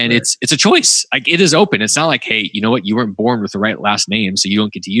 And it's a choice. Like it is open. It's not like, "Hey, you know what? You weren't born with the right last name, so you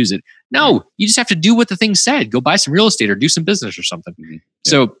don't get to use it." No, you just have to do what the thing said. Go buy some real estate or do some business or something.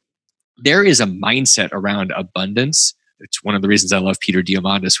 So there is a mindset around abundance. It's one of the reasons I love Peter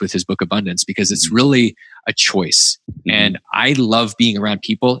Diamandis with his book Abundance, because it's really a choice. And I love being around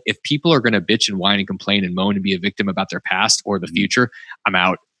people. If people are going to bitch and whine and complain and moan and be a victim about their past or the future, I'm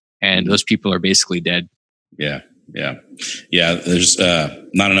out. And those people are basically dead. Yeah. There's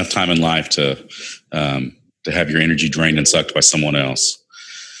not enough time in life to have your energy drained and sucked by someone else.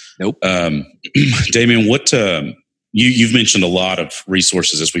 Nope. Damion, you've mentioned a lot of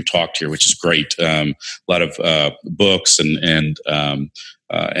resources as we've talked here, which is great. A lot of books and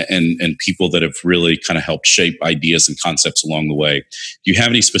people that have really kind of helped shape ideas and concepts along the way. Do you have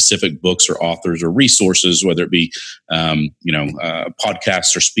any specific books or authors or resources, whether it be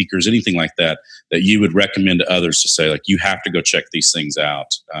podcasts or speakers, anything like that, that you would recommend to others to say, like, you have to go check these things out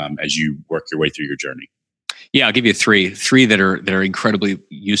as you work your way through your journey? Yeah, I'll give you three that are incredibly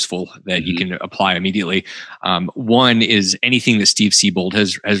useful that you can apply immediately. One is anything that Steve Siebold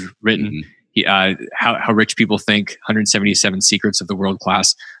has written. How Rich People Think, 177 Secrets of the World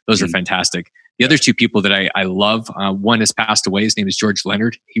Class. Those are fantastic. The other two people that I love, one has passed away. His name is George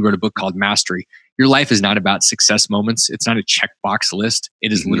Leonard. He wrote a book called Mastery. Your life is not about success moments. It's not a checkbox list.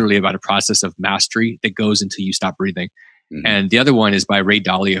 It is literally about a process of mastery that goes until you stop breathing. And the other one is by Ray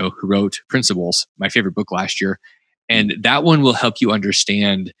Dalio, who wrote Principles, my favorite book last year. And that one will help you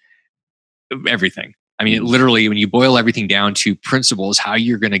understand everything. I mean, literally, when you boil everything down to principles, how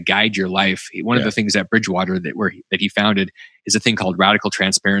you're going to guide your life. One of the things at Bridgewater that he founded is a thing called radical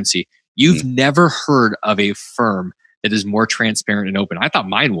transparency. You've never heard of a firm that is more transparent and open. I thought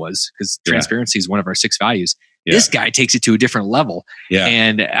mine was, because transparency is one of our 6 values. This guy takes it to a different level.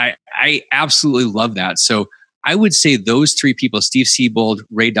 And I absolutely love that. So I would say those 3 people, Steve Siebold,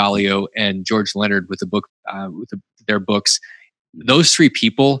 Ray Dalio, and George Leonard with their books, those 3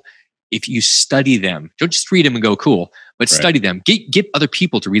 people, if you study them, don't just read them and go cool, but study them. Get other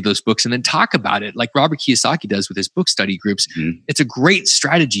people to read those books and then talk about it like Robert Kiyosaki does with his book study groups. It's a great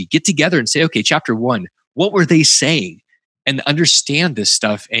strategy. Get together and say, okay, chapter 1, what were they saying? And understand this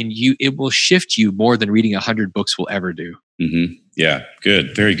stuff, and it will shift you more than reading 100 books will ever do. Yeah,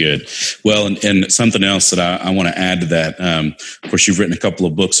 good. Very good. Well, and something else that I want to add to that, of course, you've written a couple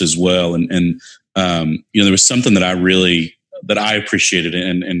of books as well. And there was something that I appreciated,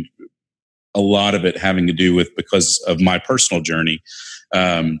 and a lot of it having to do with because of my personal journey.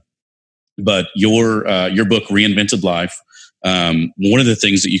 But your book, Reinvented Life, one of the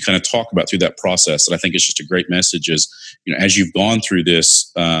things that you kind of talk about through that process that I think is just a great message is, as you've gone through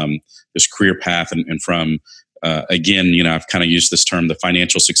this career path and from, again, I've kind of used this term, the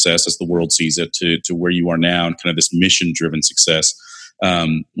financial success as the world sees it, to where you are now and kind of this mission driven success.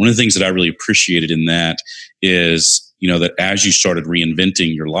 One of the things that I really appreciated in that is, that as you started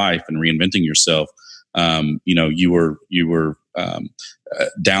reinventing your life and reinventing yourself, you were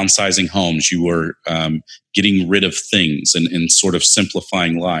downsizing homes, you were getting rid of things and sort of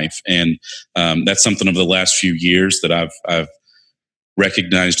simplifying life. And that's something over the last few years that I've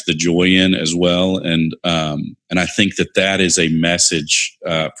recognized the joy in as well. And I think that is a message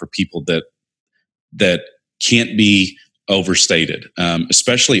for people that can't be overstated,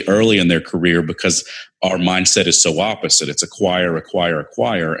 especially early in their career, because our mindset is so opposite. It's acquire.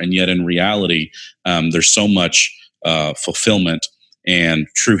 And yet in reality, there's so much fulfillment and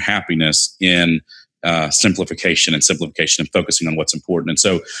true happiness in simplification and focusing on what's important. And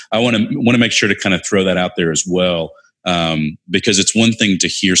so I want to make sure to kind of throw that out there as well. Because it's one thing to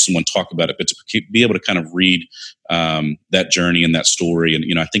hear someone talk about it, but to be able to kind of read that journey and that story. And,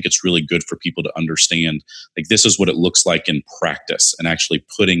 I think it's really good for people to understand, like, this is what it looks like in practice and actually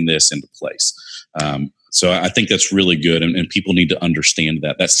putting this into place. So I think that's really good. And people need to understand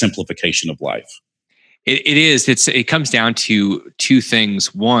that simplification of life. It is. It comes down to 2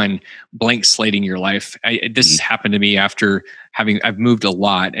 things. One, blank slating your life. This happened to me after I've moved a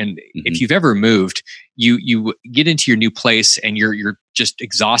lot. And if you've ever moved, you get into your new place and you're just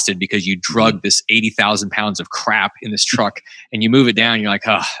exhausted because you drug this 80,000 pounds of crap in this truck, and you move it down. And you're like,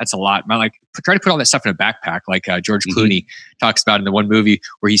 oh, that's a lot. Try to put all that stuff in a backpack, like George Clooney talks about in the one movie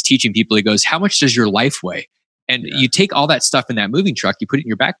where he's teaching people. He goes, how much does your life weigh? And you take all that stuff in that moving truck, you put it in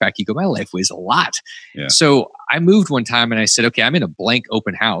your backpack, you go, my life weighs a lot. So I moved one time and I said, okay, I'm in a blank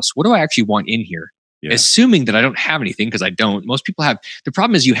open house. What do I actually want in here? Assuming that I don't have anything, because I don't. Most people have. The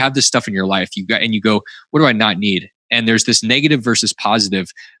problem is you have this stuff in your life, you go, what do I not need? And there's this negative versus positive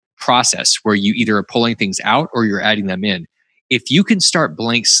process where you either are pulling things out or you're adding them in. If you can start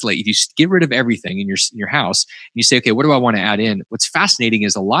blank slate, if you get rid of everything in your house and you say, okay, what do I want to add in? What's fascinating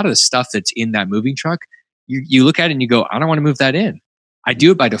is a lot of the stuff that's in that moving truck, you look at it and you go, I don't want to move that in. I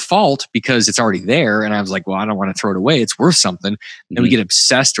do it by default because it's already there. And I was like, well, I don't want to throw it away. It's worth something. And we get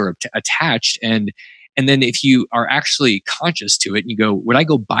obsessed or attached. And then if you are actually conscious to it and you go, would I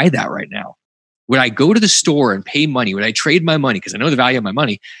go buy that right now? Would I go to the store and pay money? Would I trade my money? Because I know the value of my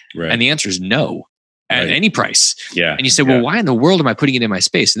money. And the answer is no at any price. And you say, well, why in the world am I putting it in my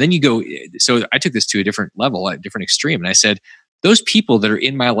space? And then you go, so I took this to a different level, a different extreme. And I said, those people that are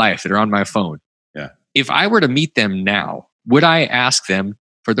in my life that are on my phone, if I were to meet them now, would I ask them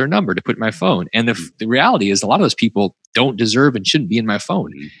for their number to put in my phone. And the reality is a lot of those people don't deserve and shouldn't be in my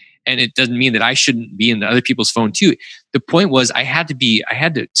phone. And it doesn't mean that I shouldn't be in other people's phone too. The point was I had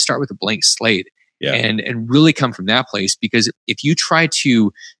to start with a blank slate and really come from that place, because if you try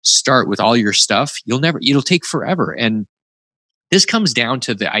to start with all your stuff, it'll take forever. And this comes down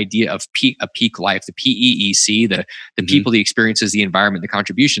to the idea of a peak life, the PEEC, the people, the experiences, the environment, the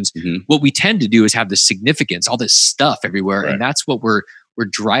contributions. What we tend to do is have the significance, all this stuff everywhere. Right. And that's what we're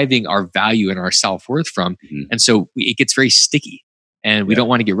driving our value and our self-worth from. And so it gets very sticky, and we don't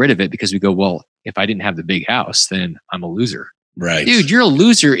want to get rid of it because we go, well, if I didn't have the big house, then I'm a loser. Right. Dude, you're a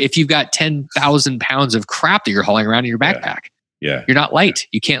loser if you've got 10,000 pounds of crap that you're hauling around in your backpack. Yeah. You're not light.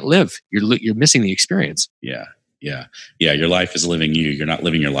 You can't live. You're missing the experience. Yeah. Your life is living you. You're not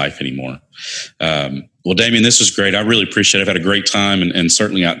living your life anymore. Well, Damion, this was great. I really appreciate it. I've had a great time, and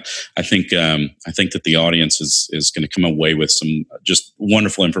certainly I think that the audience is going to come away with some just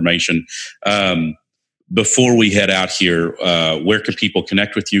wonderful information. Before we head out here, where can people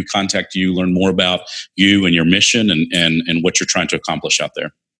connect with you, contact you, learn more about you and your mission and what you're trying to accomplish out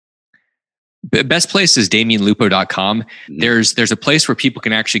there? The best place is DamionLupo.com. There's a place where people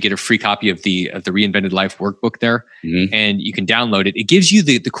can actually get a free copy of the Reinvented Life workbook there, and you can download it. It gives you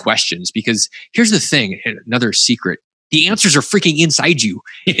the questions, because here's the thing, another secret. The answers are freaking inside you.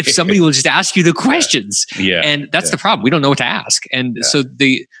 If somebody will just ask you the questions. And that's the problem. We don't know what to ask. And so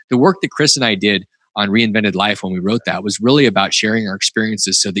the work that Chris and I did on Reinvented Life when we wrote that was really about sharing our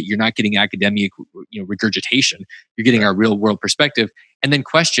experiences, so that you're not getting academic, regurgitation. You're getting our real world perspective, and then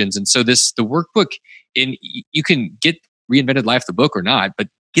questions. And so the workbook, you can get Reinvented Life, the book, or not, but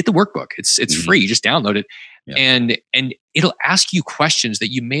get the workbook. It's free. You just download it, and it'll ask you questions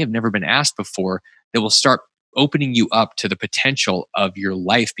that you may have never been asked before, that will start opening you up to the potential of your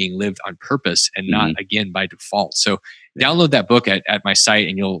life being lived on purpose and not again by default. So download that book at my site,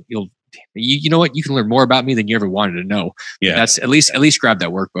 and you'll you know what? You can learn more about me than you ever wanted to know. Yeah. That's at least grab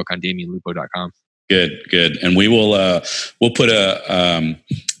that workbook on DamionLupo.com. Good. And we will, we'll put a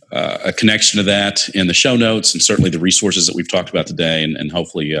connection to that in the show notes, and certainly the resources that we've talked about today. And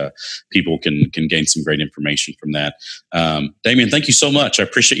hopefully, people can gain some great information from that. Damion, thank you so much. I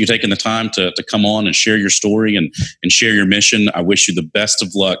appreciate you taking the time to come on and share your story and share your mission. I wish you the best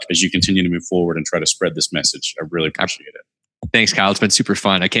of luck as you continue to move forward and try to spread this message. I really appreciate it. Thanks, Kyle. It's been super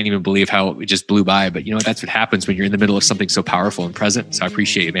fun. I can't even believe how it just blew by. But that's what happens when you're in the middle of something so powerful and present. So I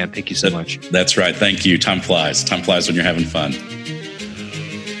appreciate it, man. Thank you so much. That's right. Thank you. Time flies. Time flies when you're having fun.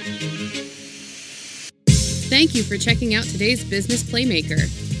 Thank you for checking out today's Business Playmaker.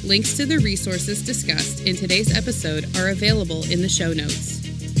 Links to the resources discussed in today's episode are available in the show notes.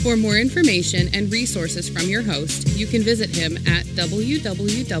 For more information and resources from your host, you can visit him at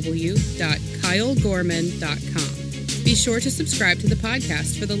www.kylegorman.com. Be sure to subscribe to the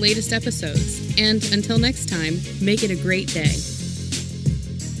podcast for the latest episodes. And until next time, make it a great day.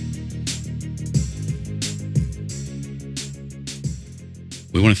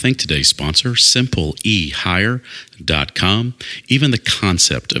 We want to thank today's sponsor, SimpleEHire.com. Even the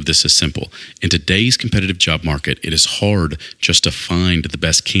concept of this is simple. In today's competitive job market, it is hard just to find the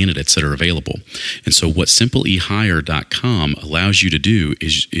best candidates that are available. And so what SimpleEHire.com allows you to do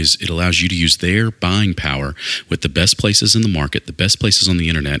is it allows you to use their buying power with the best places in the market, the best places on the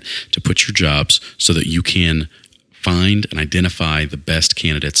internet, to put your jobs so that you can find and identify the best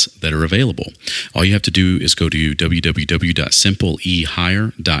candidates that are available. All you have to do is go to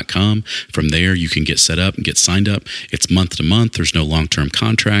www.simpleehire.com. From there, you can get set up and get signed up. It's month to month. There's no long-term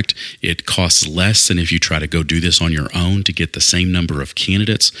contract. It costs less than if you try to go do this on your own to get the same number of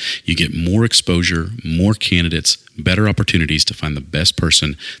candidates. You get more exposure, more candidates, better opportunities to find the best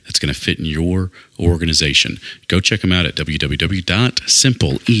person that's going to fit in your organization. Go check them out at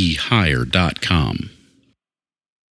www.simpleehire.com.